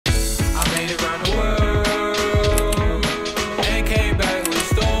it around the world and came back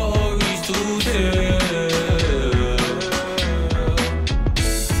with stories to tell.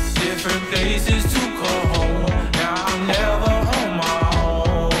 Different places to call home. Now I'm never on my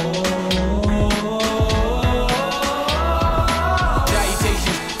own.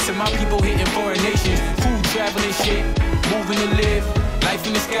 Salutations to my people hitting foreign nations. Food, traveling shit, moving to live. Life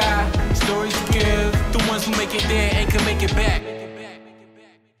in the sky, stories to give. The ones who make it there and can make it back.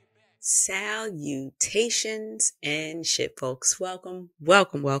 Salutations and shit, folks. Welcome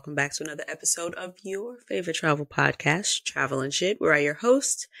back to another episode of your favorite travel podcast, Travel and Shit, where I, your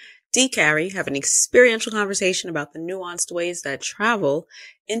host, D. Carey, have an experiential conversation about the nuanced ways that travel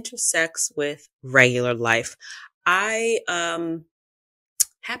intersects with regular life. Happy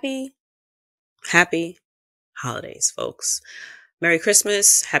holidays, folks. Merry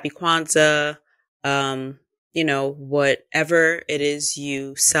Christmas, Happy Kwanzaa, whatever it is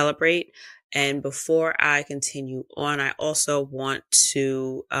you celebrate. And before I continue on, I also want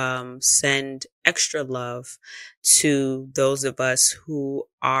to send extra love to those of us who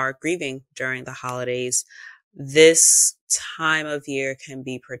are grieving during the holidays. This time of year can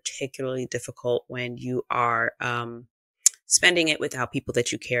be particularly difficult when you are spending it without people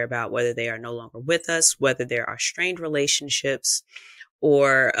that you care about, whether they are no longer with us, whether there are strained relationships,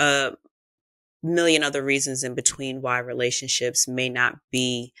 or a million other reasons in between why relationships may not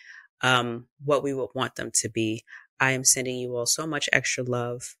be what we would want them to be. I am sending you all so much extra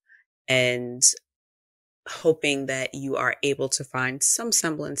love and hoping that you are able to find some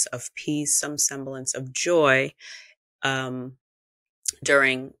semblance of peace, some semblance of joy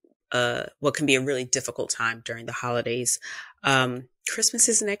during what can be a really difficult time during the holidays. Christmas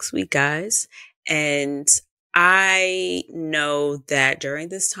is next week, guys. And I know that during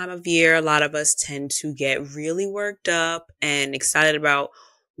this time of year, a lot of us tend to get really worked up and excited about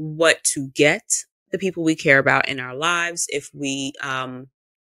what to get the people we care about in our lives if we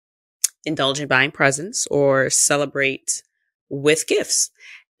indulge in buying presents or celebrate with gifts.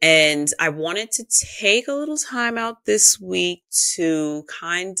 And I wanted to take a little time out this week to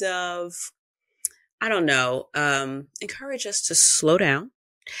kind of, encourage us to slow down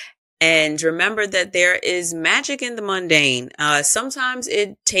and remember that there is magic in the mundane. Sometimes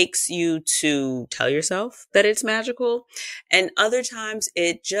it takes you to tell yourself that it's magical, and other times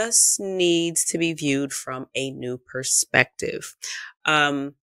it just needs to be viewed from a new perspective.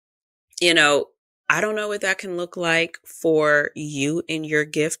 I don't know what that can look like for you in your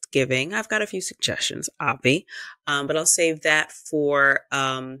gift giving. I've got a few suggestions, Avi, but I'll save that for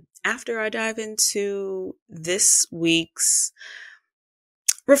after I dive into this week's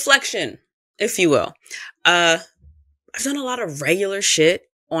reflection, if you will. I've done a lot of regular shit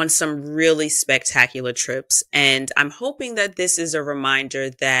on some really spectacular trips, and I'm hoping that this is a reminder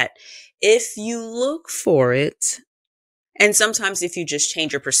that if you look for it, and sometimes if you just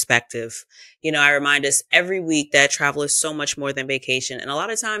change your perspective, I remind us every week that travel is so much more than vacation. And a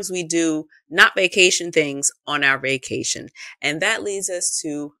lot of times we do not vacation things on our vacation. And that leads us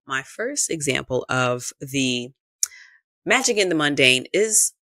to my first example of the magic in the mundane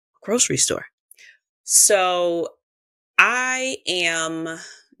is a grocery store. So I am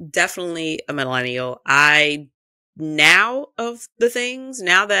definitely a millennial. Now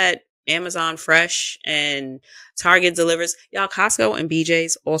that Amazon Fresh and Target delivers, y'all, Costco and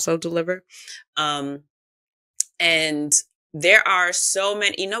BJ's also deliver. And there are so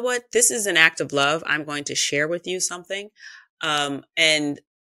many, you know what? This is an act of love. I'm going to share with you something. I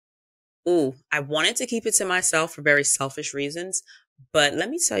wanted to keep it to myself for very selfish reasons, but let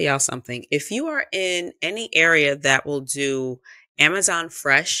me tell y'all something. If you are in any area that will do Amazon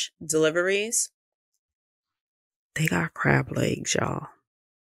Fresh deliveries, they got crab legs, y'all.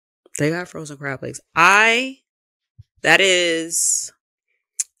 They got frozen crab legs. I'd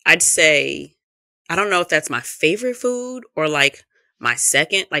say, I don't know if that's my favorite food or like my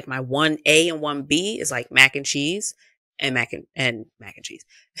second, like my 1A and 1B is like mac and cheese and mac and cheese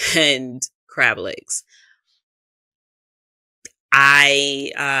and crab legs.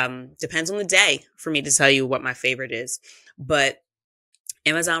 Depends on the day for me to tell you what my favorite is, but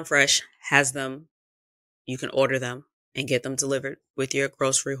Amazon Fresh has them. You can order them and get them delivered with your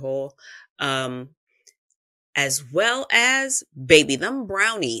grocery haul. As well as, baby, them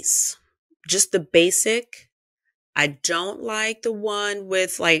brownies. Just the basic. I don't like the one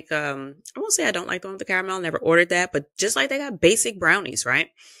with I won't say I don't like the one with the caramel. I never ordered that, but just like they got basic brownies,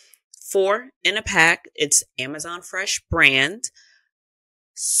 right? 4 in a pack. It's Amazon Fresh brand.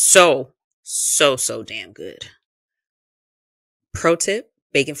 So damn good. Pro tip,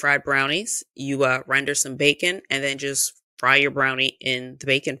 bacon fried brownies. You render some bacon and then just fry your brownie in the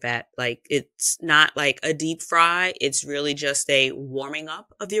bacon fat. Like, it's not like a deep fry. It's really just a warming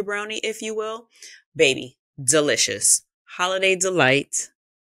up of your brownie, if you will. Baby, delicious. Holiday delight.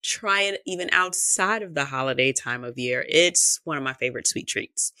 Try it even outside of the holiday time of year. It's one of my favorite sweet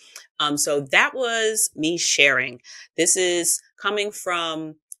treats. So that was me sharing. This is coming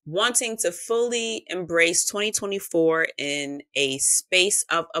from wanting to fully embrace 2024 in a space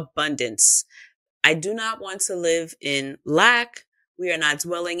of abundance. I do not want to live in lack. We are not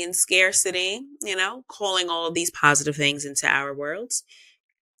dwelling in scarcity, calling all of these positive things into our worlds.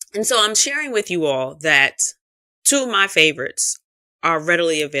 And so I'm sharing with you all that two of my favorites are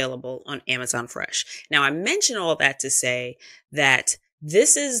readily available on Amazon Fresh. Now, I mention all that to say that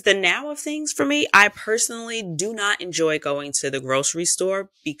this is the now of things for me. I personally do not enjoy going to the grocery store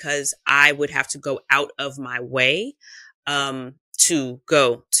because I would have to go out of my way to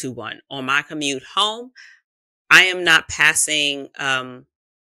go to one. On my commute home, I am not passing a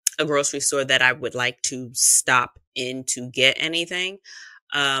grocery store that I would like to stop in to get anything.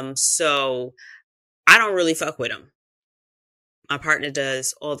 So I don't really fuck with them. My partner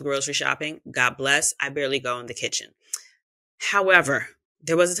does all the grocery shopping. God bless. I barely go in the kitchen. However,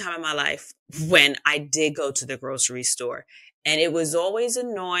 there was a time in my life when I did go to the grocery store, and it was always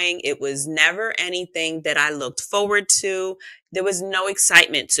annoying. It was never anything that I looked forward to. There was no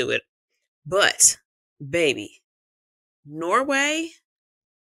excitement to it. But, baby, Norway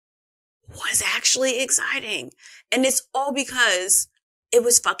was actually exciting. And it's all because it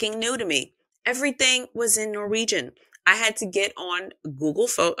was fucking new to me. Everything was in Norwegian. I had to get on Google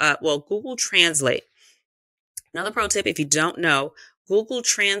Translate. Another pro tip, if you don't know, Google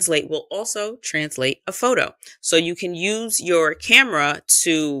Translate will also translate a photo. So you can use your camera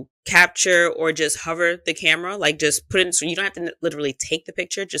to capture or just hover the camera, like just put it, so you don't have to literally take the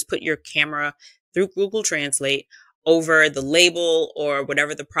picture, just put your camera through Google Translate over the label or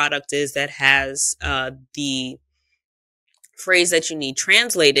whatever the product is that has the phrase that you need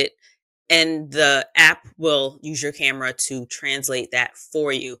translated. And the app will use your camera to translate that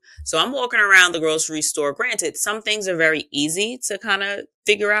for you. So I'm walking around the grocery store. Granted, some things are very easy to kind of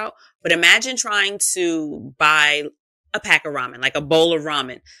figure out, but imagine trying to buy a pack of ramen, like a bowl of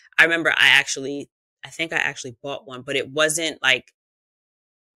ramen. I remember I think I actually bought one, but it wasn't like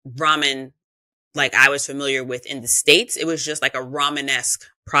ramen like I was familiar with in the States. It was just like a ramen-esque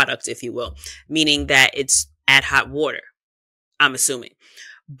product, if you will, meaning that it's add hot water, I'm assuming.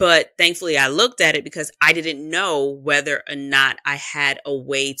 But thankfully I looked at it because I didn't know whether or not I had a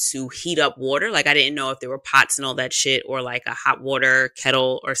way to heat up water. Like, I didn't know if there were pots and all that shit, or like a hot water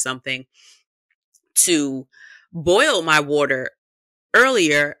kettle or something to boil my water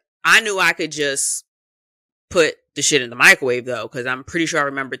earlier. I knew I could just put the shit in the microwave though, because I'm pretty sure I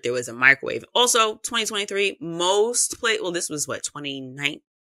remembered there was a microwave. Also, 2023, this was what,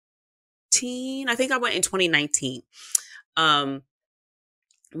 2019? I think I went in 2019.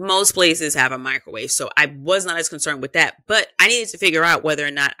 Most places have a microwave, so I was not as concerned with that, but I needed to figure out whether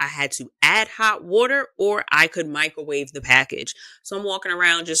or not I had to add hot water or I could microwave the package. So I'm walking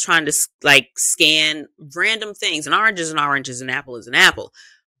around just trying to like scan random things. An orange is an orange, an apple is an apple.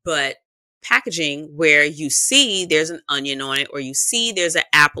 But packaging where you see there's an onion on it or you see there's an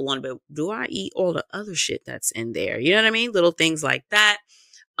apple on it, but do I eat all the other shit that's in there? You know what I mean? Little things like that.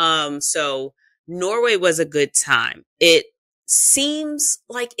 So Norway was a good time. It seems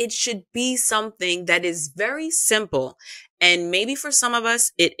like it should be something that is very simple. And maybe for some of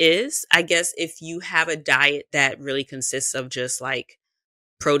us, it is. I guess if you have a diet that really consists of just like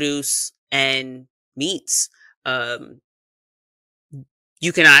produce and meats,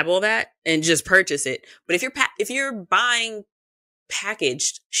 you can eyeball that and just purchase it. But if you're buying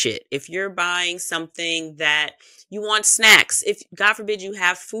packaged shit, if you're buying something that you want snacks, if God forbid you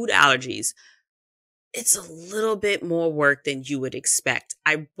have food allergies, it's a little bit more work than you would expect.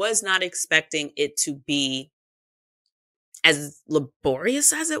 I was not expecting it to be as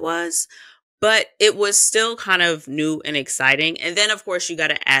laborious as it was, but it was still kind of new and exciting. And then, of course, you got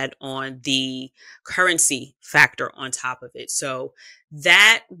to add on the currency factor on top of it. So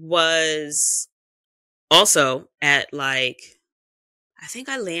that was also at like, I think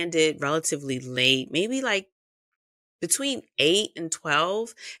I landed relatively late, maybe like between 8 and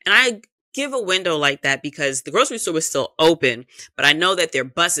 12. And I give a window like that because the grocery store was still open, but I know that their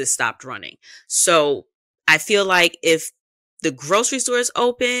buses stopped running. So I feel like if the grocery store is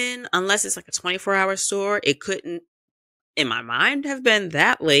open, unless it's like a 24-hour store, it couldn't, in my mind, have been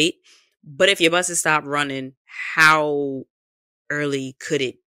that late. But if your buses stopped running, how early could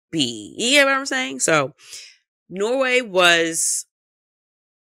it be? You get what I'm saying? So Norway was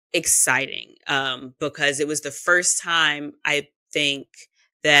exciting because it was the first time I think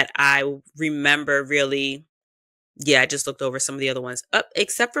that I remember really. Yeah, I just looked over some of the other ones,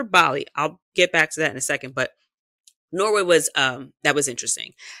 except for Bali. I'll get back to that in a second, but Norway was that was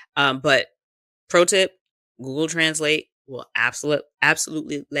interesting. But pro tip, Google Translate will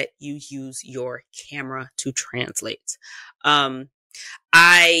absolutely let you use your camera to translate. Um,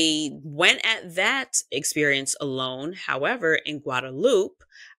 I went at that experience alone. However, in Guadeloupe,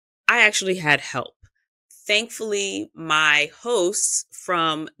 I actually had help. Thankfully, my hosts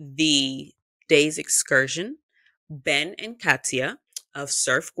from the day's excursion, Ben and Katia of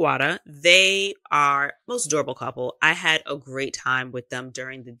Surf Guada, they are most adorable couple. I had a great time with them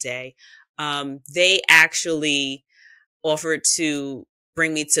during the day. They actually offered to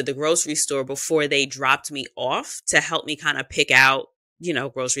bring me to the grocery store before they dropped me off to help me kind of pick out,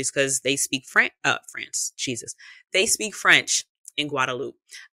 groceries because they speak France. Jesus. They speak French in Guadeloupe.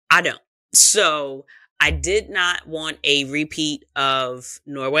 I don't. So I did not want a repeat of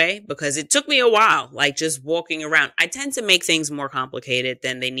Norway because it took me a while, like just walking around. I tend to make things more complicated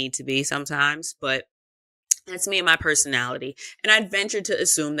than they need to be sometimes, but that's me and my personality. And I'd venture to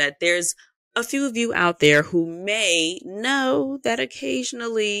assume that there's a few of you out there who may know that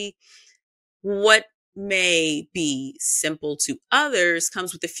occasionally what may be simple to others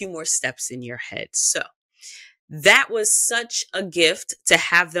comes with a few more steps in your head. So that was such a gift to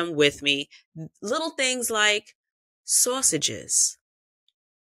have them with me. Little things like sausages.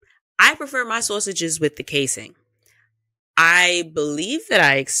 I prefer my sausages with the casing. I believe that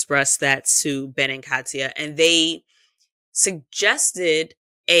I expressed that to Ben and Katia, and they suggested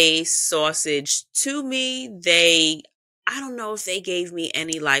a sausage to me. I don't know if they gave me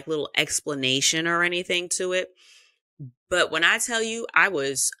any like little explanation or anything to it, but when I tell you, I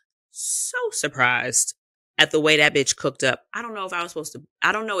was so surprised at the way that bitch cooked up. I don't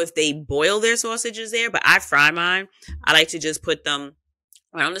know if they boil their sausages there, but I fry mine. I like to just put them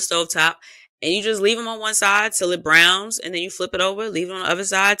right on the stovetop, and you just leave them on one side till it browns, and then you flip it over, leave it on the other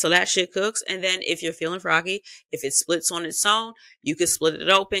side till that shit cooks. And then if you're feeling froggy, if it splits on its own, you can split it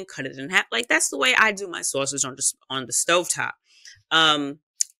open, cut it in half. Like that's the way I do my sausage on the stovetop.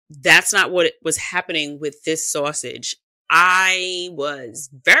 That's not what was happening with this sausage. I was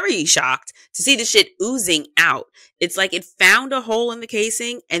very shocked to see the shit oozing out. It's like it found a hole in the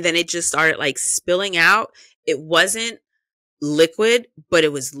casing and then it just started like spilling out. It wasn't liquid, but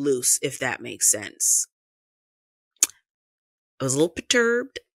it was loose, if that makes sense. I was a little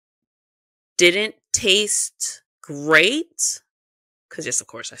perturbed. Didn't taste great. Because yes, of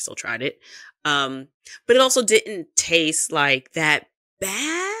course, I still tried it. But it also didn't taste like that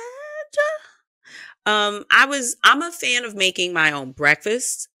bad. I'm a fan of making my own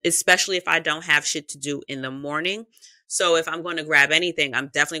breakfast, especially if I don't have shit to do in the morning. So if I'm going to grab anything, I'm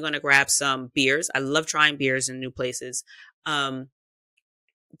definitely going to grab some beers. I love trying beers in new places.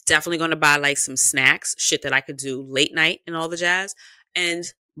 Definitely going to buy like some snacks, shit that I could do late night and all the jazz, and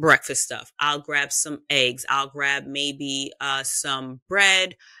breakfast stuff. I'll grab some eggs. I'll grab maybe some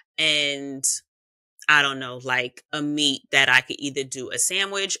bread and I don't know, like a meat that I could either do a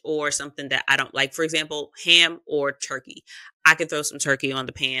sandwich or something that I don't like. For example, ham or turkey. I could throw some turkey on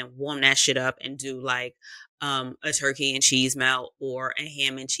the pan, warm that shit up and do like a turkey and cheese melt or a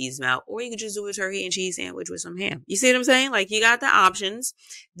ham and cheese melt, or you could just do a turkey and cheese sandwich with some ham. You see what I'm saying? Like you got the options.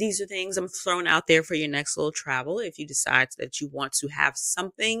 These are things I'm throwing out there for your next little travel. If you decide that you want to have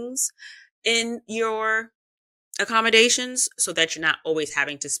some things in your accommodations so that you're not always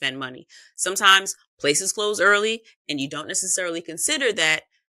having to spend money. Sometimes places close early and you don't necessarily consider that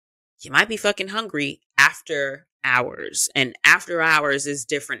you might be fucking hungry after hours, and after hours is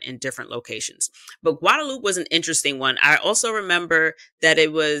different in different locations. But Guadeloupe was an interesting one. I also remember that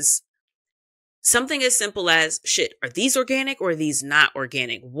it was something as simple as, shit, are these organic or are these not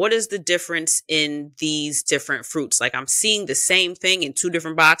organic? What is the difference in these different fruits? Like I'm seeing the same thing in two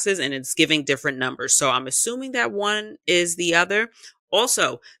different boxes and it's giving different numbers. So I'm assuming that one is the other.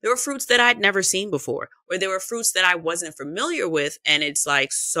 Also, there were fruits that I'd never seen before, or there were fruits that I wasn't familiar with. And it's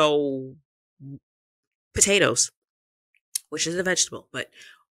like, so potatoes, which is a vegetable, but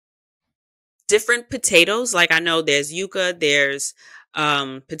different potatoes. Like I know there's yuca, there's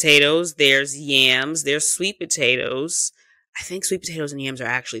potatoes, there's yams, there's sweet potatoes. I think sweet potatoes and yams are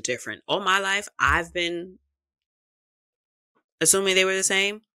actually different. All my life, I've been assuming they were the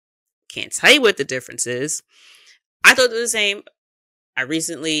same. Can't tell you what the difference is. I thought they were the same. I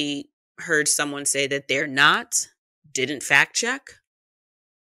recently heard someone say that they're not. Didn't fact check.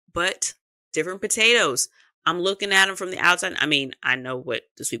 But different potatoes. I'm looking at them from the outside. I mean, I know what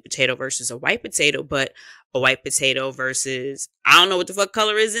the sweet potato versus a white potato, but a white potato versus I don't know what the fuck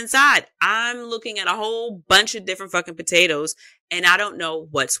color is inside. I'm looking at a whole bunch of different fucking potatoes and I don't know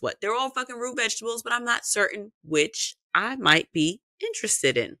what's what. They're all fucking root vegetables, but I'm not certain which I might be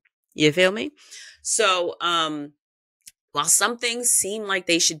interested in. You feel me? So, while some things seem like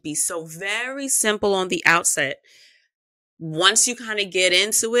they should be so very simple on the outset, once you kind of get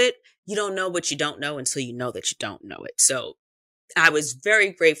into it, you don't know what you don't know until you know that you don't know it. So I was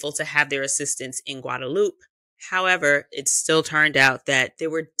very grateful to have their assistance in Guadeloupe. However, it still turned out that there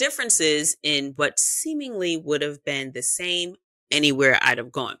were differences in what seemingly would have been the same anywhere I'd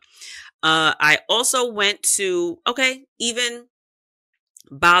have gone. I also went to, even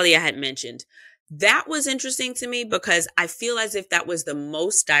Bali I had mentioned. That was interesting to me because I feel as if that was the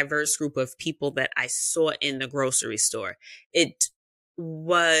most diverse group of people that I saw in the grocery store. It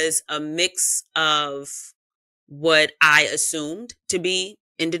was a mix of what I assumed to be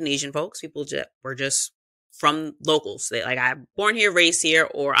Indonesian folks, people that were just from locals. They like, I'm born here, raised here,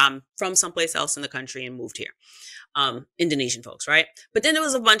 or I'm from someplace else in the country and moved here. Indonesian folks, right? But then there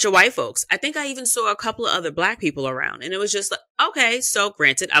was a bunch of white folks. I think I even saw a couple of other black people around. And it was just like, okay, so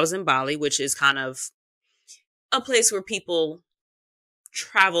granted, I was in Bali, which is kind of a place where people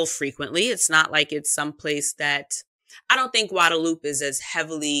travel frequently. It's not like it's some place that I don't think Guadeloupe is as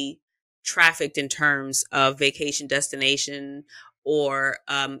heavily trafficked in terms of vacation destination or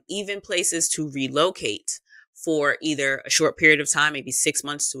even places to relocate for either a short period of time, maybe 6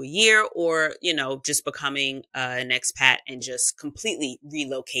 months to a year, or, just becoming an expat and just completely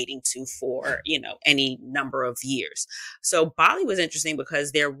relocating to for, any number of years. So Bali was interesting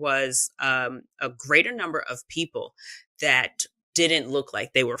because there was a greater number of people that didn't look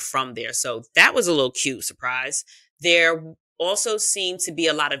like they were from there. So that was a little cute surprise. There also seemed to be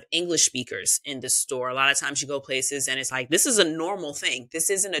a lot of English speakers in the store. A lot of times you go places and it's like, this is a normal thing. This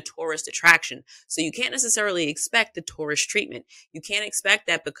isn't a tourist attraction. So you can't necessarily expect the tourist treatment. You can't expect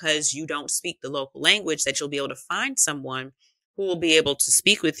that because you don't speak the local language that you'll be able to find someone who will be able to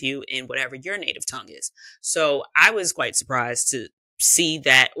speak with you in whatever your native tongue is. So I was quite surprised to see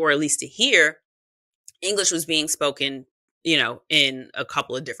that, or at least to hear English was being spoken, in a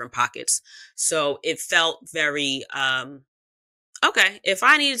couple of different pockets. So it felt very, okay, if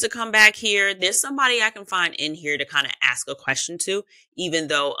I needed to come back here, there's somebody I can find in here to kind of ask a question to, even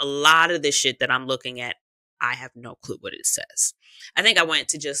though a lot of the shit that I'm looking at, I have no clue what it says. I think I went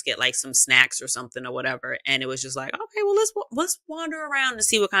to just get like some snacks or something or whatever. And it was just like, okay, well, let's wander around and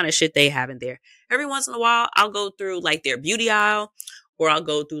see what kind of shit they have in there. Every once in a while, I'll go through like their beauty aisle, or I'll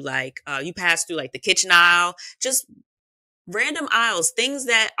go through like, you pass through like the kitchen aisle, just random aisles, things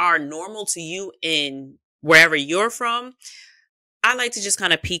that are normal to you in wherever you're from. I like to just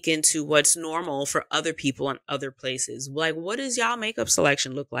kind of peek into what's normal for other people in other places. Like, what does y'all makeup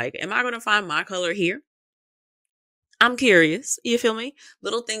selection look like? Am I going to find my color here? I'm curious. You feel me?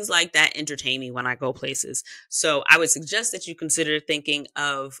 Little things like that entertain me when I go places. So I would suggest that you consider thinking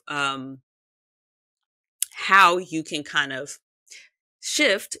of how you can kind of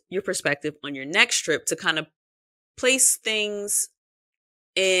shift your perspective on your next trip to kind of place things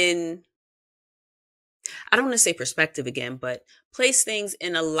in, I don't want to say perspective again, but place things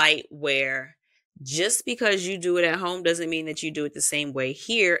in a light where just because you do it at home doesn't mean that you do it the same way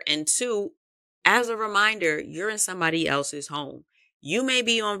here. And two, as a reminder, you're in somebody else's home. You may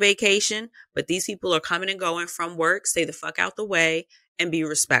be on vacation, but these people are coming and going from work. Stay the fuck out the way and be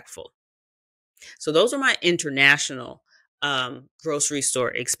respectful. So those are my international grocery store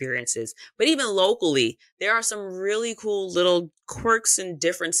experiences. But even locally, there are some really cool little quirks and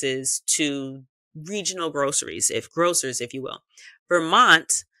differences to regional grocers, if you will.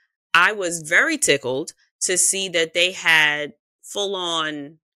 Vermont, I was very tickled to see that they had full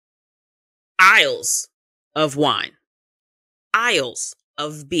on aisles of wine, aisles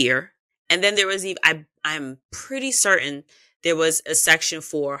of beer. And then there was even, I'm pretty certain there was a section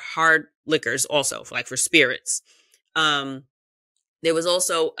for hard liquors also, for spirits. There was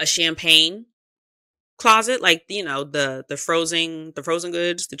also a champagne closet, the frozen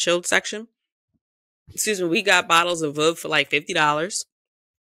goods, the chilled section. Excuse me, we got bottles of Veuve for like $50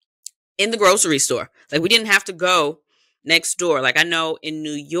 in the grocery store. Like, we didn't have to go next door. Like, I know in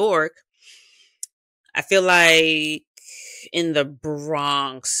New York, I feel like in the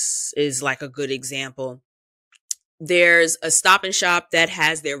Bronx is like a good example. There's a Stop and Shop that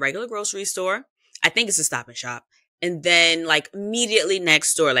has their regular grocery store. I think it's a Stop and Shop. And then like immediately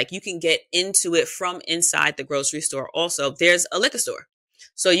next door, like you can get into it from inside the grocery store. Also, there's a liquor store.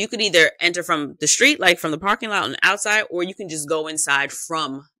 So you could either enter from the street, like from the parking lot on the outside, or you can just go inside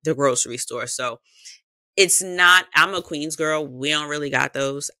from the grocery store. So It's not, I'm a Queens girl. We don't really got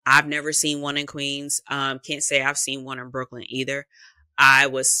those. I've never seen one in Queens. Can't say I've seen one in Brooklyn either. I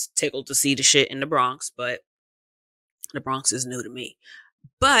was tickled to see the shit in the Bronx, but the Bronx is new to me.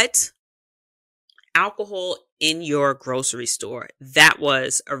 But alcohol in your grocery store, that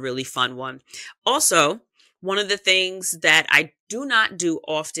was a really fun one. Also, one of the things that I do not do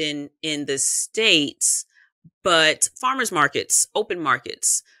often in the States, but farmers markets, open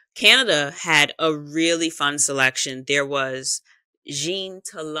markets. Canada had a really fun selection. There was Jean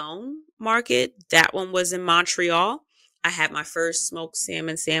Talon Market. That one was in Montreal. I had my first smoked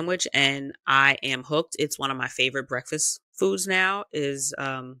salmon sandwich and I am hooked. It's one of my favorite breakfast foods now is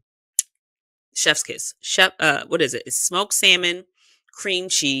chef's kiss. What is it? It's smoked salmon, cream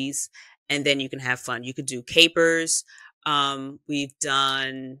cheese, and then you can have fun. You could do capers. We've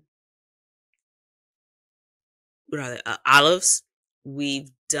done what are they? Olives. We've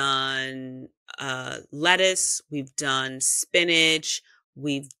done lettuce. We've done spinach.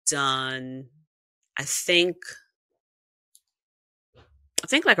 We've done, I think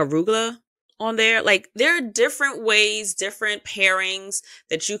like arugula on there. Like there are different ways, different pairings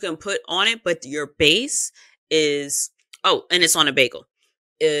that you can put on it, but your base is, oh, and it's on a bagel.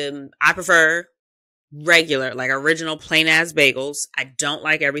 I prefer regular, like original plain ass bagels. I don't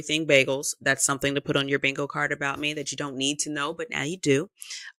like everything bagels. That's something to put on your bingo card about me that you don't need to know, but now you do.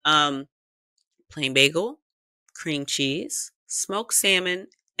 Plain bagel, cream cheese, smoked salmon,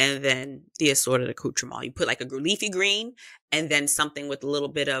 and then the assorted accoutrement. You put like a leafy green and then something with a little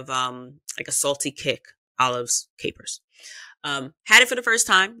bit of like a salty kick, olives, capers. Had it for the first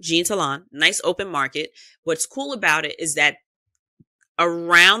time, Jean Talon, nice open market. What's cool about it is that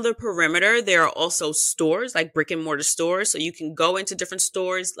around the perimeter, there are also stores, like brick and mortar stores. So you can go into different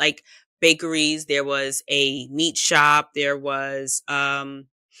stores like bakeries. There was a meat shop. There was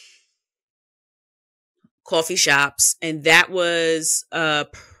coffee shops. And that was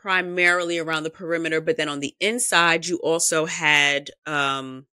primarily around the perimeter. But then on the inside, you also had,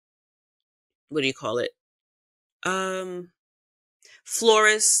 what do you call it?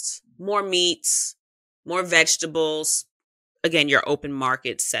 Florists, more meats, more vegetables. Again, your open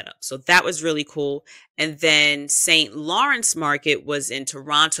market setup. So that was really cool. And then St. Lawrence Market was in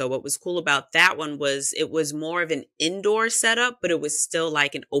Toronto. What was cool about that one was it was more of an indoor setup, but it was still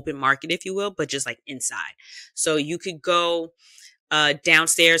like an open market, if you will, but just like inside. So you could go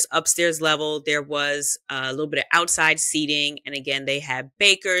downstairs, upstairs level. There was a little bit of outside seating. And again, they had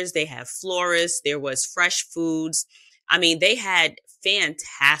bakers, they had florists, there was fresh foods. I mean, they had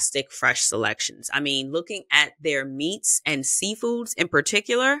fantastic fresh selections. I mean, looking at their meats and seafoods in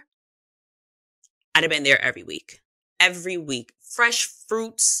particular, I'd have been there every week. Every week. Fresh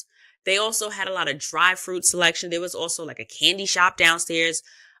fruits. They also had a lot of dry fruit selection. There was also like a candy shop downstairs.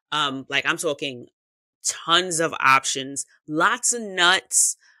 Like I'm talking tons of options, lots of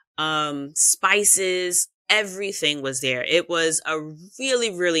nuts, spices, everything was there. It was a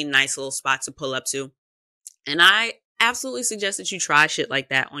really, really nice little spot to pull up to. And I absolutely suggest that you try shit like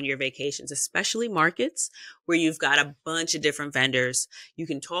that on your vacations, especially markets where you've got a bunch of different vendors. You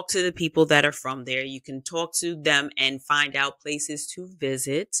can talk to the people that are from there. You can talk to them and find out places to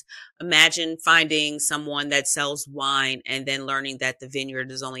visit. Imagine finding someone that sells wine and then learning that the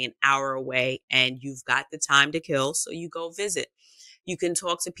vineyard is only an hour away and you've got the time to kill. So you go visit. You can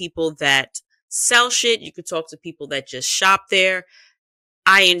talk to people that sell shit. You could talk to people that just shop there.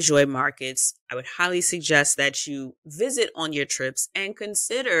 I enjoy markets. I would highly suggest that you visit on your trips and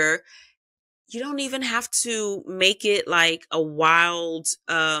consider you don't even have to make it like a wild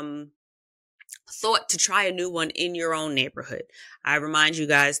thought to try a new one in your own neighborhood. I remind you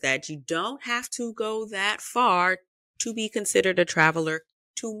guys that you don't have to go that far to be considered a traveler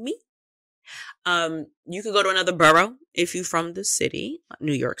to me. You could go to another borough if you're from the city,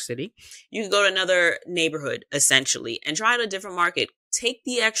 New York City. You could go to another neighborhood essentially and try out a different market. Take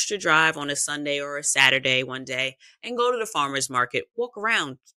the extra drive on a Sunday or a Saturday one day and go to the farmer's market, walk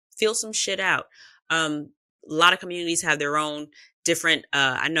around, feel some shit out. A lot of communities have their own different,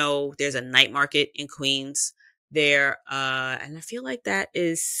 I know there's a night market in Queens there. And I feel like that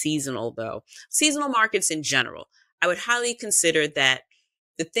is seasonal though. Seasonal markets in general. I would highly consider that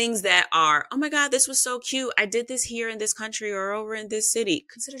the things that are, oh my God, this was so cute. I did this here in this country or over in this city.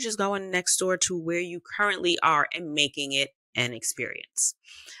 Consider just going next door to where you currently are and making it an experience.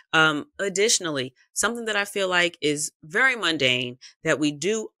 Additionally, something that I feel like is very mundane that we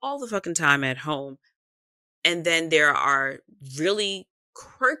do all the fucking time at home. And then there are really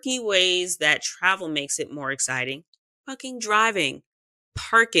quirky ways that travel makes it more exciting. Fucking driving,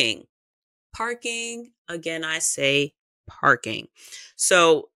 parking, again, I say parking.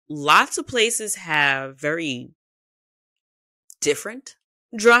 So lots of places have very different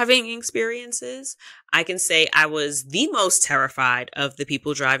driving experiences. I can say I was the most terrified of the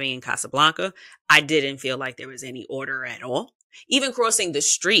people driving in Casablanca. I didn't feel like there was any order at all. Even crossing the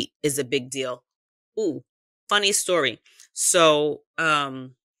street is a big deal. Ooh, funny story. So,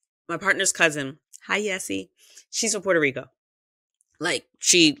 my partner's cousin, hi Yessie, she's from Puerto Rico. Like,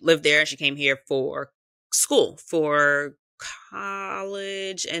 she lived there and she came here for school, for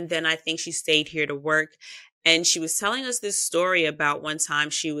college, and then I think she stayed here to work. And she was telling us this story about one time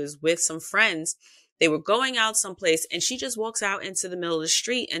she was with some friends. They were going out someplace and she just walks out into the middle of the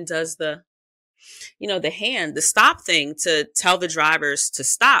street and does the stop thing to tell the drivers to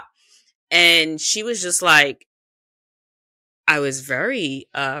stop. And she was just like, I was very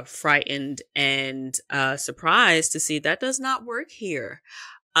frightened and surprised to see that does not work here.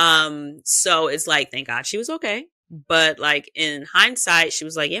 So it's like, thank God she was okay. But like in hindsight, she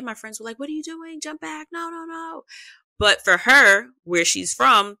was like, yeah, my friends were like, what are you doing? Jump back. No, no, no. But for her, where she's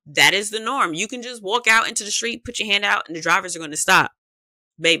from, that is the norm. You can just walk out into the street, put your hand out, and the drivers are going to stop.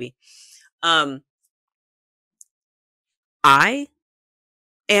 Baby. I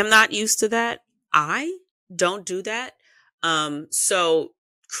am not used to that. I don't do that. So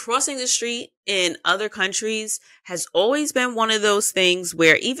crossing the street in other countries has always been one of those things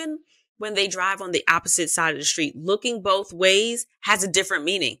where even when they drive on the opposite side of the street, looking both ways has a different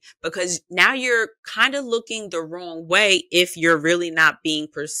meaning, because now you're kind of looking the wrong way if you're really not being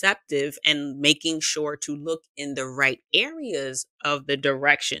perceptive and making sure to look in the right areas of the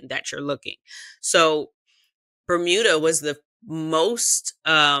direction that you're looking. So Bermuda was that was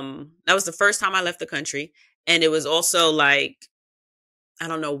the first time I left the country. And it was also like, I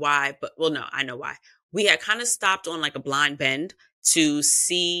don't know why, but well, no, I know why. We had kind of stopped on like a blind bend to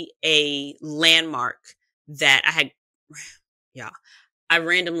see a landmark that I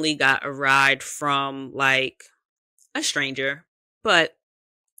randomly got a ride from like a stranger. But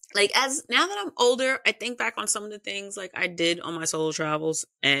like, as now that I'm older, I think back on some of the things like I did on my solo travels,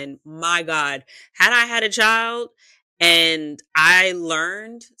 and my God, had I had a child and I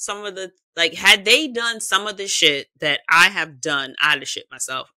learned some of the, like, had they done some of the shit that I have done, I'd have shit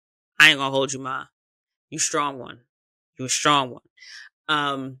myself. I ain't gonna hold you, Ma. You strong one. You a strong one.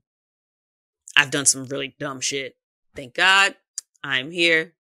 I've done some really dumb shit. Thank God I'm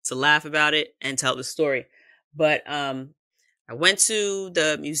here to laugh about it and tell the story. But, I went to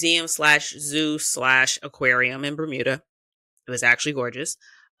the museum / zoo / aquarium in Bermuda. It was actually gorgeous.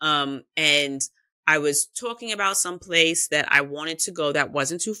 And I was talking about some place that I wanted to go that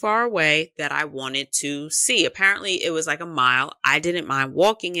wasn't too far away that I wanted to see. Apparently it was like a mile. I didn't mind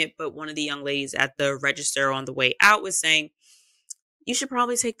walking it, but one of the young ladies at the register on the way out was saying, you should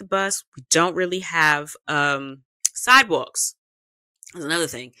probably take the bus. We don't really have sidewalks. That's another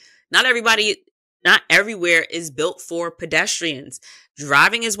thing. Not everywhere is built for pedestrians.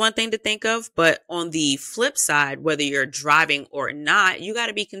 Driving is one thing to think of, but on the flip side, whether you're driving or not, you got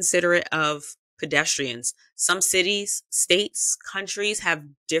to be considerate of pedestrians. Some cities, states, countries have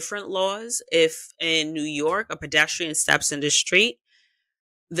different laws. If in New York, a pedestrian steps in the street,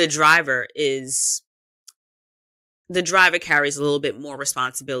 the driver carries a little bit more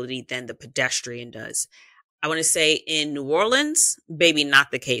responsibility than the pedestrian does. I want to say in New Orleans, baby, not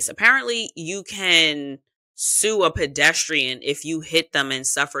the case. Apparently, you can sue a pedestrian if you hit them and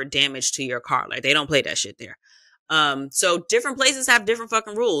suffer damage to your car. Like, they don't play that shit there. So different places have different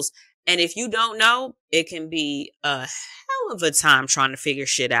fucking rules. And if you don't know, it can be a hell of a time trying to figure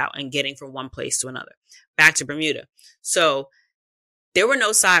shit out and getting from one place to another. Back to Bermuda. So there were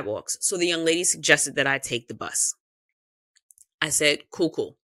no sidewalks. So the young lady suggested that I take the bus. I said,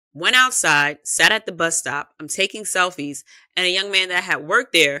 cool. Went outside, sat at the bus stop. I'm taking selfies. And a young man that had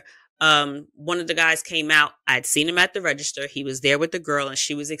worked there, one of the guys came out. I'd seen him at the register. He was there with the girl and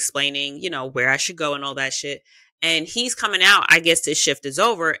she was explaining, where I should go and all that shit. And he's coming out. I guess his shift is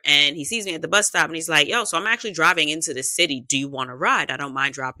over and he sees me at the bus stop and he's like, yo, so I'm actually driving into the city. Do you want to ride? I don't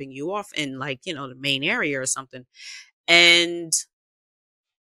mind dropping you off in the main area or something. And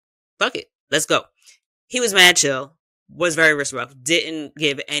fuck it. Let's go. He was mad chill. Was very respectful. Didn't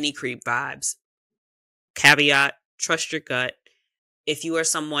give any creep vibes. Caveat, trust your gut. If you are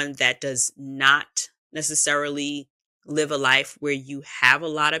someone that does not necessarily live a life where you have a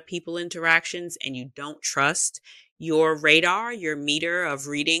lot of people interactions and you don't trust your radar, your meter of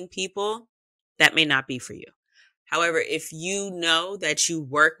reading people, that may not be for you. However, if you know that you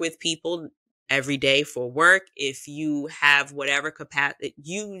work with people every day for work, if you have whatever capacity,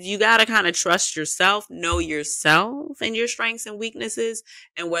 you got to kind of trust yourself, know yourself and your strengths and weaknesses,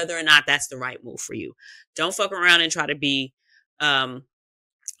 and whether or not that's the right move for you. Don't fuck around and try to be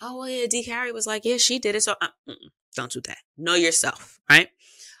Oh, well, yeah, D. Carrie was like, yeah, she did it. So don't do that. Know yourself, right?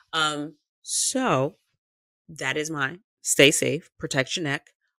 So that is mine. Stay safe, protect your neck.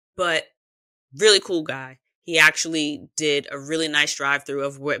 But really cool guy. He actually did a really nice drive through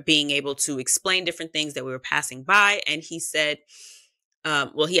of being able to explain different things that we were passing by. And he said,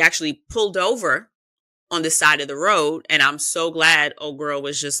 well, he actually pulled over on the side of the road. And I'm so glad old girl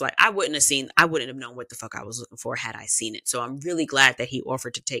was just like, I wouldn't have known what the fuck I was looking for had I seen it. So I'm really glad that he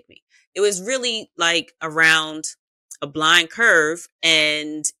offered to take me. It was really like around a blind curve,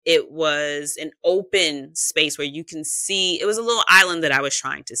 and it was an open space where you can see, it was a little island that I was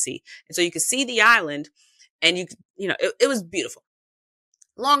trying to see. And so you could see the island, and it was beautiful.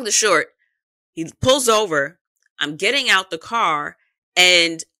 Long the short, he pulls over, I'm getting out the car,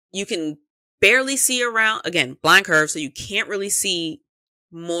 and you can barely see around, again, blind curve, so you can't really see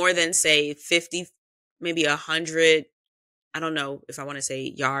more than, say, 50, maybe 100, I don't know if I want to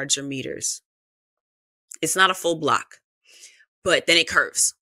say yards or meters. It's not a full block, but then it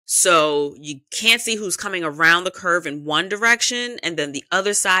curves. So you can't see who's coming around the curve in one direction, and then the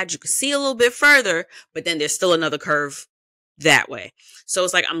other side you can see a little bit further, but then there's still another curve that way. So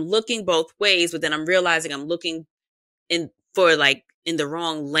it's like I'm looking both ways, but then I'm realizing I'm looking in the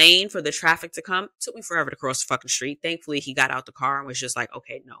wrong lane for the traffic to come. It took me forever to cross the fucking street. Thankfully, he got out the car and was just like,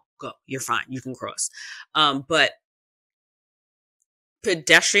 okay, no, go. You're fine. You can cross. But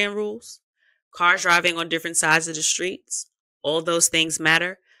pedestrian rules, cars driving on different sides of the streets, all those things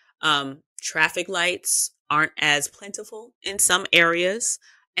matter. Traffic lights aren't as plentiful in some areas.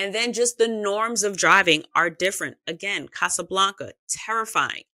 And then just the norms of driving are different. Again, Casablanca,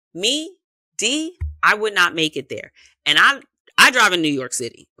 terrifying. Me, D, I would not make it there. And I drive in New York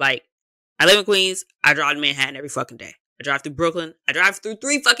City. Like, I live in Queens. I drive to Manhattan every fucking day. I drive through Brooklyn. I drive through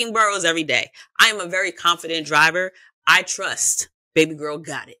 3 fucking boroughs every day. I am a very confident driver. I trust. Baby girl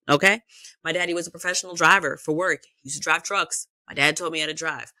got it. Okay? My daddy was a professional driver for work. He used to drive trucks. My dad told me how to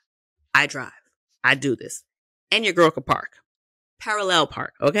drive. I drive. I do this. And your girl can park. Parallel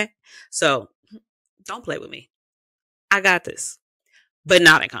park. Okay? So, don't play with me. I got this. But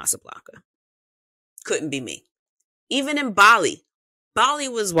not in Casablanca. Couldn't be me. Even in Bali. Bali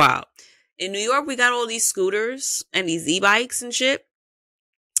was wild. In New York, we got all these scooters and these e-bikes and shit.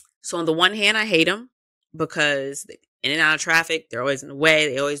 So on the one hand, I hate them because in and out of traffic, they're always in the way.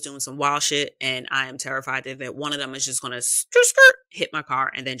 They're always doing some wild shit. And I am terrified that one of them is just going to hit my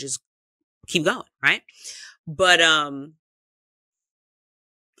car and then just keep going, right? But I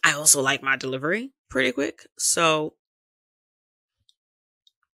also like my delivery pretty quick. So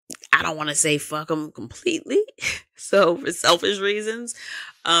I don't want to say fuck them completely. So for selfish reasons.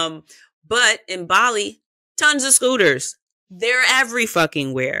 But in Bali, tons of scooters. They're every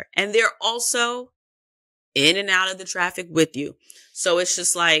fucking where. And they're also in and out of the traffic with you. So it's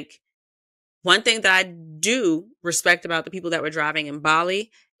just like, one thing that I do respect about the people that were driving in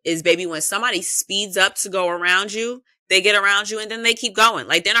Bali is, baby, when somebody speeds up to go around you, they get around you and then they keep going.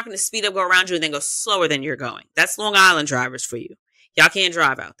 Like, they're not going to speed up, go around you and then go slower than you're going. That's Long Island drivers for you. Y'all can't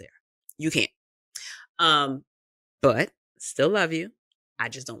drive out there. You can't. But still love you. I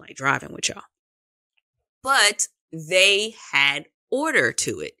just don't like driving with y'all. But they had order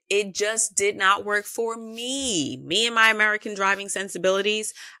to it. It just did not work for me. Me and my American driving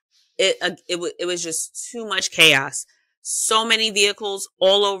sensibilities, it was just too much chaos. So many vehicles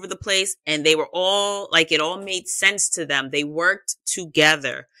all over the place, and they were all like, it all made sense to them. They worked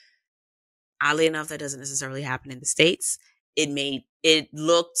together. Oddly enough, that doesn't necessarily happen in the States. It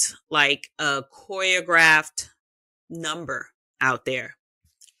looked like a choreographed number out there.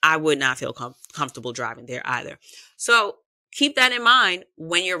 I would not feel comfortable driving there either. So keep that in mind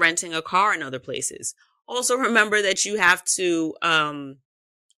when you're renting a car in other places. Also remember that you have to,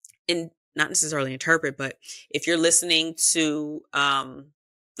 not necessarily interpret, but if you're listening to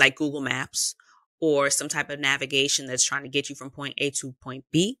like Google Maps or some type of navigation that's trying to get you from point A to point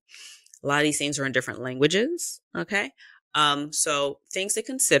B, a lot of these things are in different languages. Okay. So things to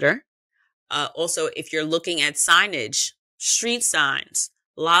consider. Also, if you're looking at signage, street signs,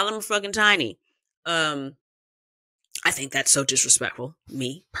 a lot of them are fucking tiny. I think that's so disrespectful.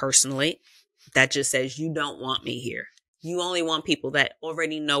 Me personally, that just says you don't want me here. You only want people that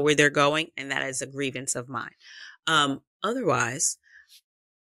already know where they're going, and that is a grievance of mine. Otherwise,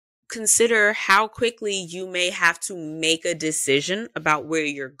 consider how quickly you may have to make a decision about where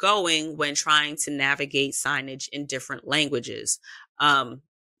you're going when trying to navigate signage in different languages.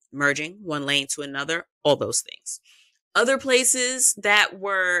 Merging one lane to another, all those things. Other places that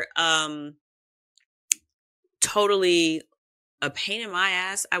were totally a pain in my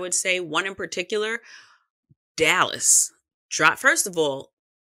ass, I would say one in particular, Dallas. First of all,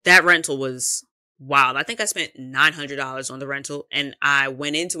 that rental was wild. I think I spent $900 on the rental, and I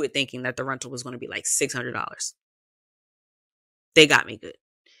went into it thinking that the rental was going to be like $600. They got me good.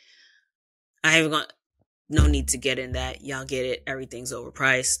 I haven't gone. No need to get in that. Y'all get it. Everything's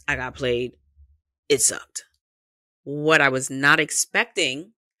overpriced. I got played. It sucked. What I was not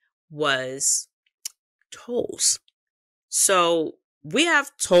expecting was tolls. So we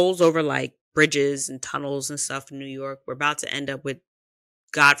have tolls over like bridges and tunnels and stuff in New York. We're about to end up with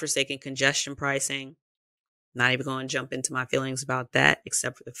godforsaken congestion pricing. Not even going to jump into my feelings about that,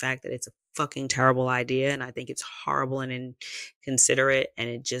 except for the fact that it's a fucking terrible idea. And I think it's horrible and inconsiderate. And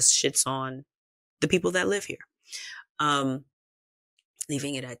it just shits on the people that live here.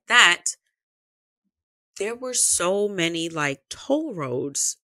 Leaving it at that, there were so many like toll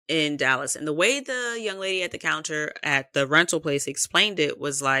roads in Dallas. And the way the young lady at the counter at the rental place explained it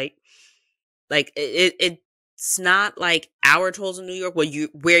was like it's not like our tolls in New York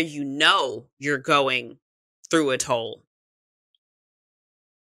where you know you're going through a toll.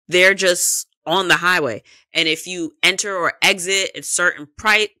 They're just on the highway. And if you enter or exit at certain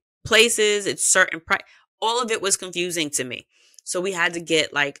places, it's certain price. All of it was confusing to me. So we had to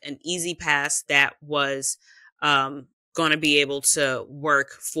get like an easy pass that was going to be able to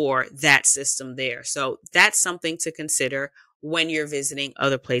work for that system there. So that's something to consider when you're visiting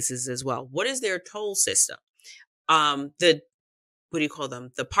other places as well. What is their toll system? What do you call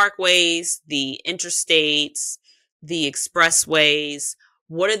them? The parkways, the interstates, the expressways.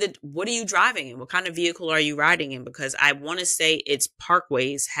 What are you driving in? What kind of vehicle are you riding in? Because I want to say its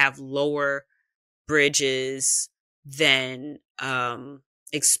parkways have lower bridges than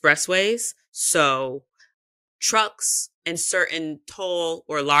expressways. So trucks and certain tall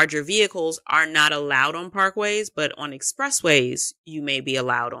or larger vehicles are not allowed on parkways, but on expressways you may be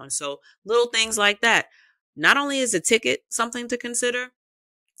allowed on. So little things like that. Not only is a ticket something to consider,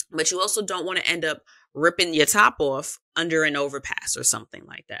 but you also don't want to end up ripping your top off under an overpass or something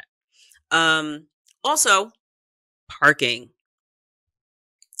like that. Also, parking.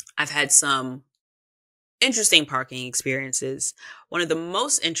 I've had some interesting parking experiences. One of the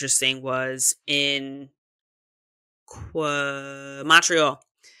most interesting was in Montreal.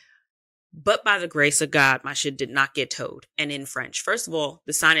 But by the grace of God, my shit did not get towed. And in French. First of all,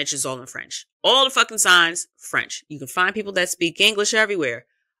 the signage is all in French. All the fucking signs, French. You can find people that speak English everywhere.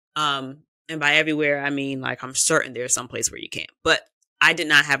 And by everywhere, I mean, like, I'm certain there's some place where you can't. But I did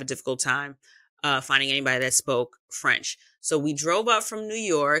not have a difficult time finding anybody that spoke French. So we drove up from New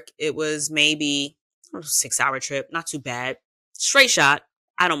York. It was maybe a 6-hour trip. Not too bad. Straight shot.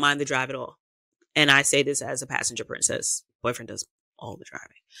 I don't mind the drive at all. And I say this as a passenger princess. Boyfriend does all the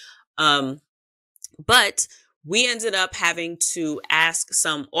driving. But we ended up having to ask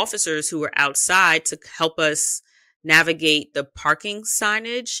some officers who were outside to help us navigate the parking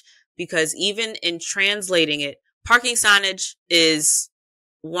signage, because even in translating it, parking signage is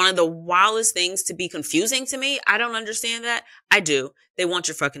one of the wildest things to be confusing to me. I don't understand that. I do. They want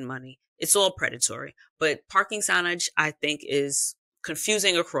your fucking money. It's all predatory. But parking signage, I think, is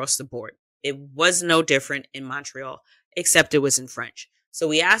confusing across the board. It was no different in Montreal, except it was in French. So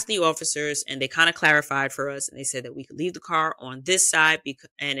we asked the officers, and they kind of clarified for us, and they said that we could leave the car on this side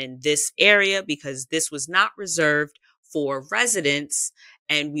and in this area because this was not reserved for residents,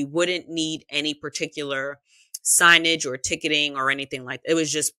 and we wouldn't need any particular signage or ticketing or anything like that. It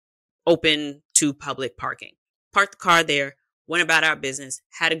was just open to public parking. Parked the car there, went about our business,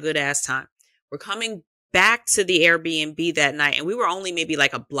 had a good ass time. We're coming back to the Airbnb that night, and we were only maybe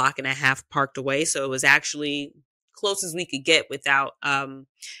like a block and a half parked away, so it was actually close as we could get without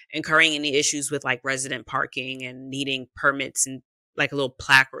incurring any issues with like resident parking and needing permits and like a little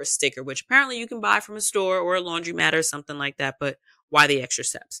plaque or a sticker, which apparently you can buy from a store or a laundromat or something like that. But why the extra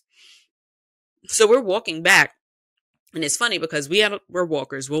steps? So we're walking back, and it's funny because we're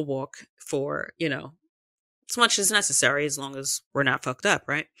walkers. We'll walk for, as much as necessary, as long as we're not fucked up,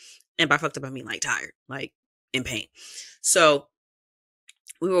 right? And by fucked up, I mean like tired, like in pain. So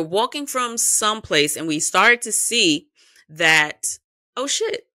we were walking from someplace, and we started to see that, oh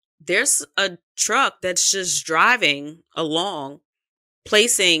shit, there's a truck that's just driving along,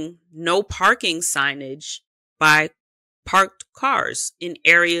 placing no parking signage by parked cars in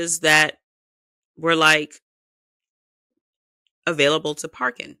areas that were like available to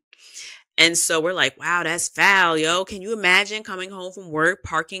park in. And so we're like, wow, that's foul, yo. Can you imagine coming home from work,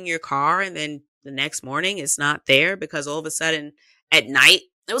 parking your car, and then the next morning it's not there because all of a sudden at night,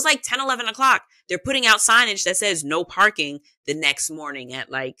 it was like 10, 11 o'clock. They're putting out signage that says no parking the next morning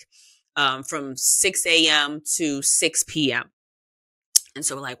at like from 6 a.m. to 6 p.m. And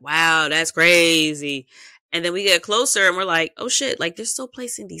so we're like, wow, that's crazy. And then we get closer and we're like, oh shit, like they're still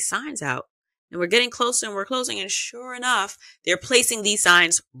placing these signs out. And we're getting closer and we're closing. And sure enough, they're placing these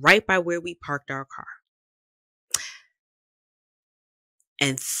signs right by where we parked our car.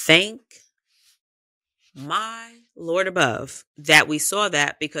 And thank my Lord above that we saw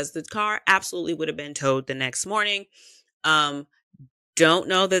that, because the car absolutely would have been towed the next morning. Don't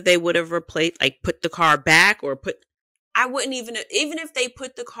know that they would have replaced, like put the car back or I wouldn't even if they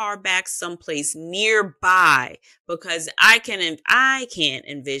put the car back someplace nearby, because I can't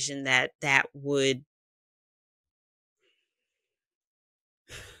envision that would.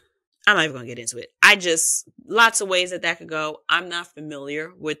 I'm not even going to get into it. Lots of ways that could go. I'm not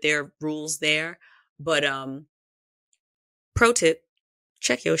familiar with their rules there, but pro tip,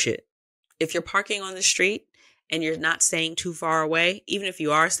 check your shit. If you're parking on the street and you're not staying too far away, even if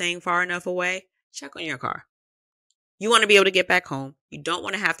you are staying far enough away, check on your car. You want to be able to get back home. You don't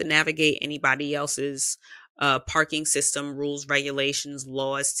want to have to navigate anybody else's parking system, rules, regulations,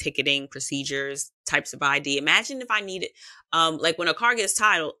 laws, ticketing, procedures, types of ID. Imagine if I needed, like when a car gets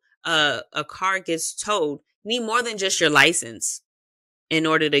towed, you need more than just your license in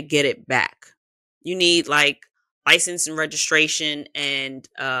order to get it back. You need like license and registration and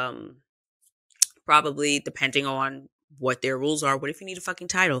probably, depending on what their rules are, what if you need a fucking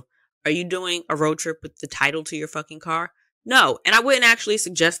title? Are you doing a road trip with the title to your fucking car? No. And I wouldn't actually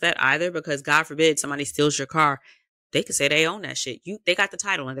suggest that either, because God forbid somebody steals your car. They could say they own that shit. They got the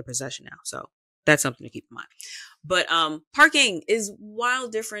title in their possession now. So that's something to keep in mind. But parking is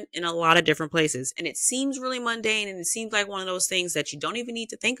wild different in a lot of different places. And it seems really mundane, and it seems like one of those things that you don't even need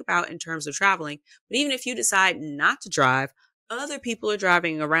to think about in terms of traveling. But even if you decide not to drive, other people are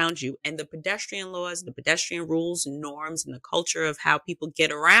driving around you, and the pedestrian laws, the pedestrian rules, norms, and the culture of how people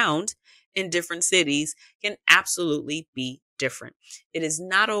get around in different cities can absolutely be different. It is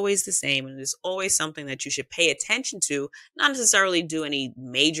not always the same, and it is always something that you should pay attention to, not necessarily do any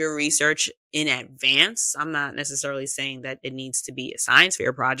major research in advance. I'm not necessarily saying that it needs to be a science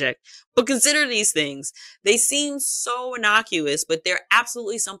fair project, but consider these things. They seem so innocuous, but they're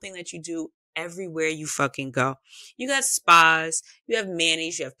absolutely something that you do everywhere you fucking go. You got spas, you have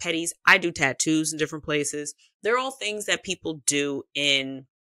manis, you have pedis. I do tattoos in different places. They're all things that people do in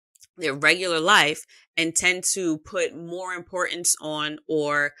their regular life and tend to put more importance on,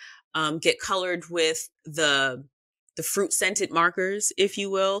 or get colored with the fruit scented markers, if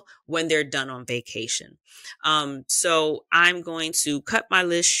you will, when they're done on vacation. So I'm going to cut my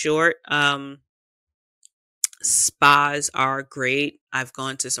list short. Spas are great. I've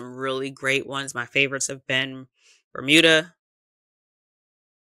gone to some really great ones. My favorites have been Bermuda,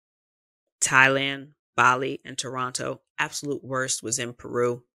 Thailand, Bali, and Toronto. Absolute worst was in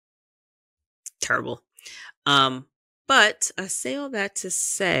Peru. Terrible. But I say all that to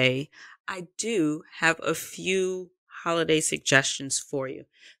say, I do have a few holiday suggestions for you.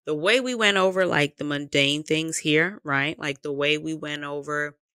 The way we went over like the mundane things here, right? Like the way we went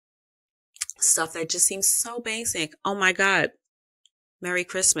over stuff that just seems so basic. Oh my God. Merry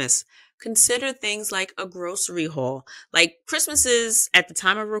Christmas. Consider things like a grocery haul. Like Christmas is, at the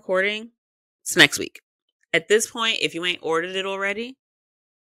time of recording, it's next week. At this point, if you ain't ordered it already,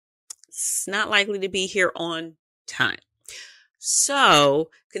 it's not likely to be here on time. So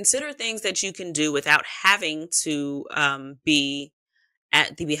consider things that you can do without having to be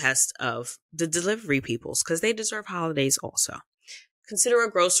at the behest of the delivery peoples, because they deserve holidays also. Consider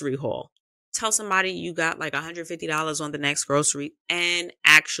a grocery haul. Tell somebody you got like $150 on the next grocery and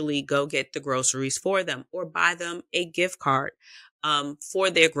actually go get the groceries for them, or buy them a gift card for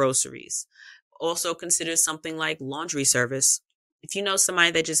their groceries. Also consider something like laundry service. If you know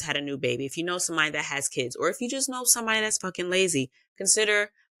somebody that just had a new baby, if you know somebody that has kids, or if you just know somebody that's fucking lazy, consider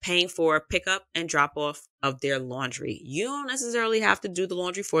paying for a pickup and drop off of their laundry. You don't necessarily have to do the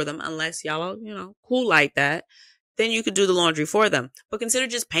laundry for them unless y'all are, cool like that. Then you could do the laundry for them. But consider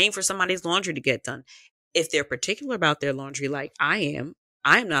just paying for somebody's laundry to get done. If they're particular about their laundry like I am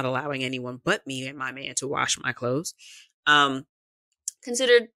not allowing anyone but me and my man to wash my clothes.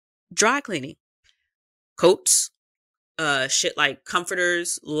 Consider dry cleaning. Coats, shit like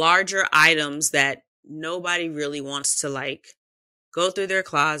comforters, larger items that nobody really wants to like go through their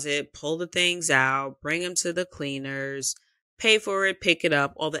closet, pull the things out, bring them to the cleaners, pay for it, pick it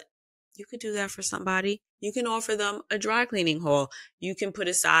up, all that. You could do that for somebody. You can offer them a dry cleaning haul. You can put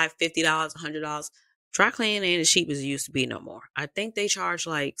aside $50, $100. Dry cleaning ain't as cheap as it used to be no more. I think they charge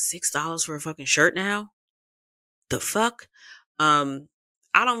like $6 for a fucking shirt now. The fuck?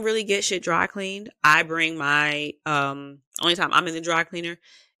 I don't really get shit dry cleaned. I bring my, only time I'm in the dry cleaner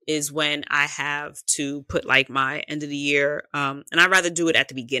is when I have to put like my end of the year, and I'd rather do it at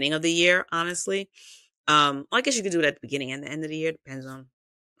the beginning of the year, honestly. I guess you could do it at the beginning and the end of the year. Depends on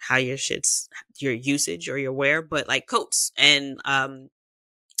how your usage or your wear. But like coats and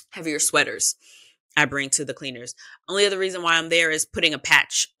heavier sweaters, I bring to the cleaners. Only other reason why I'm there is putting a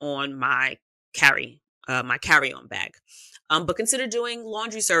patch on my carry-on bag. But consider doing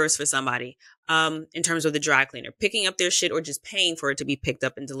laundry service for somebody in terms of the dry cleaner, picking up their shit or just paying for it to be picked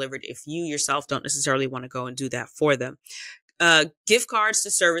up and delivered if you yourself don't necessarily want to go and do that for them. Gift cards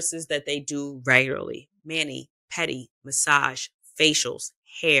to services that they do regularly: mani, pedi, massage, facials,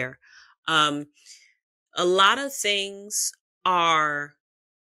 hair. A lot of things are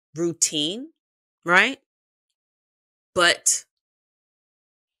routine, right? But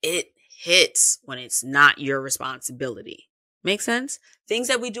it hits when it's not your responsibility. Make sense? Things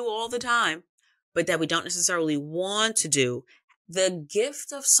that we do all the time, but that we don't necessarily want to do. The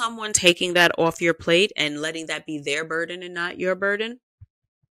gift of someone taking that off your plate and letting that be their burden and not your burden,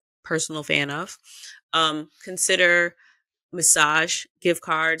 personal fan of. Consider massage gift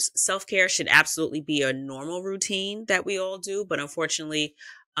cards. Self-care should absolutely be a normal routine that we all do, but unfortunately,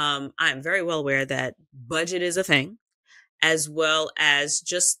 I'm very well aware that budget is a thing, as well as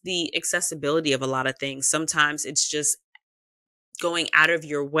just the accessibility of a lot of things. Sometimes it's just going out of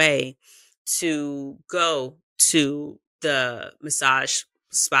your way to go to the massage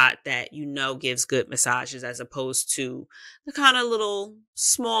spot that you know gives good massages, as opposed to the kind of little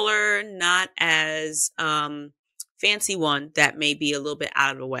smaller, not as fancy one that may be a little bit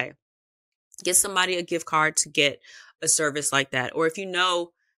out of the way. Get somebody a gift card to get a service like that. Or if you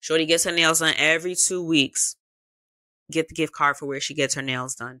know shorty gets her nails done every 2 weeks, get the gift card for where she gets her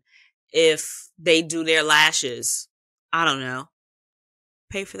nails done. If they do their lashes, I don't know,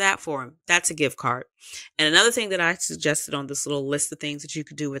 pay for that for them. That's a gift card. And another thing that I suggested on this little list of things that you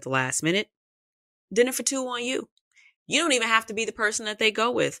could do at the last minute: dinner for two on you. You don't even have to be the person that they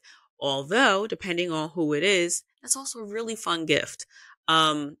go with. Although, depending on who it is, that's also a really fun gift.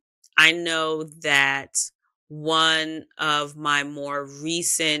 I know that one of my more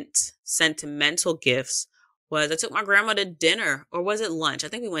recent sentimental gifts was I took my grandma to dinner, or was it lunch? I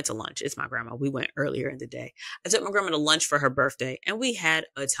think we went to lunch. It's my grandma. We went earlier in the day. I took my grandma to lunch for her birthday, and we had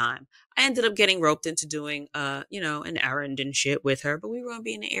a time. I ended up getting roped into doing, an errand and shit with her, but we were going to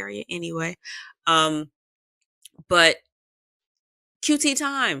be in the area anyway. But QT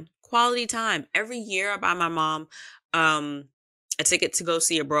time, quality time. Every year I buy my mom a ticket to go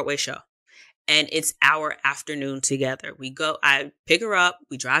see a Broadway show. And it's our afternoon together. I pick her up,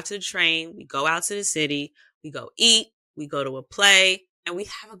 we drive to the train, we go out to the city, we go eat, we go to a play, and we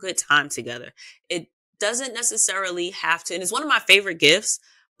have a good time together. It doesn't necessarily have to, and it's one of my favorite gifts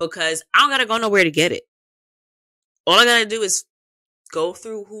because I don't got to go nowhere to get it. All I got to do is go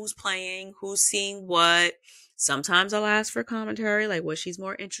through who's playing, who's seeing what. Sometimes I'll ask for commentary, like what she's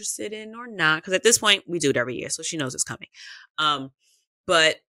more interested in or not. Because at this point, we do it every year, so she knows it's coming.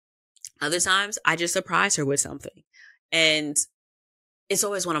 But other times, I just surprise her with something. And it's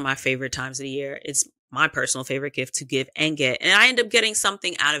always one of my favorite times of the year. It's my personal favorite gift to give and get. And I end up getting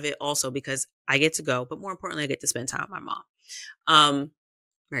something out of it also because I get to go. But more importantly, I get to spend time with my mom.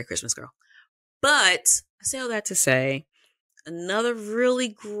 Merry Christmas, girl. But I say all that to say, another really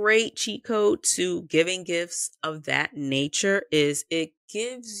great cheat code to giving gifts of that nature is it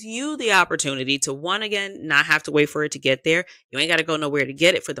gives you the opportunity to, one, again, not have to wait for it to get there. You ain't got to go nowhere to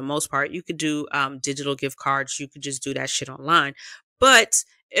get it for the most part. You could do digital gift cards. You could just do that shit online. But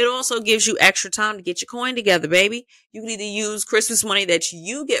it also gives you extra time to get your coin together, baby. You can either use Christmas money that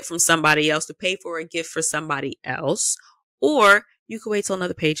you get from somebody else to pay for a gift for somebody else, or you could wait till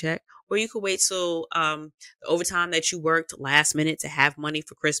another paycheck. Or you could wait till the overtime that you worked last minute to have money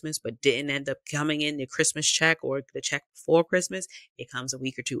for Christmas, but didn't end up coming in the Christmas check or the check before Christmas. It comes a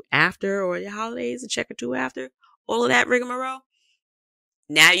week or two after, or the holidays, a check or two after. All of that rigmarole.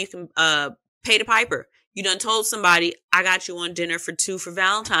 Now you can pay the piper. You done told somebody, I got you on dinner for two for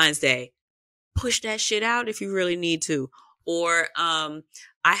Valentine's Day. Push that shit out if you really need to. Or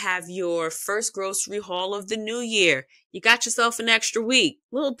I have your first grocery haul of the new year. You got yourself an extra week.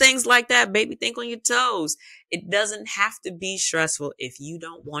 Little things like that, baby. Think on your toes. It doesn't have to be stressful if you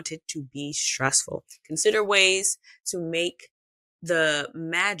don't want it to be stressful. Consider ways to make the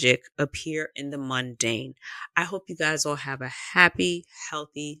magic appear in the mundane. I hope you guys all have a happy,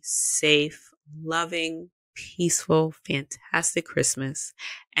 healthy, safe, loving, peaceful, fantastic Christmas.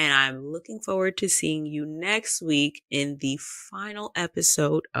 And I'm looking forward to seeing you next week in the final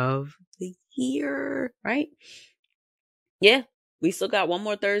episode of the year, right? Yeah, we still got one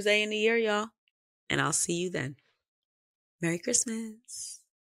more Thursday in the year, y'all. And I'll see you then. Merry Christmas.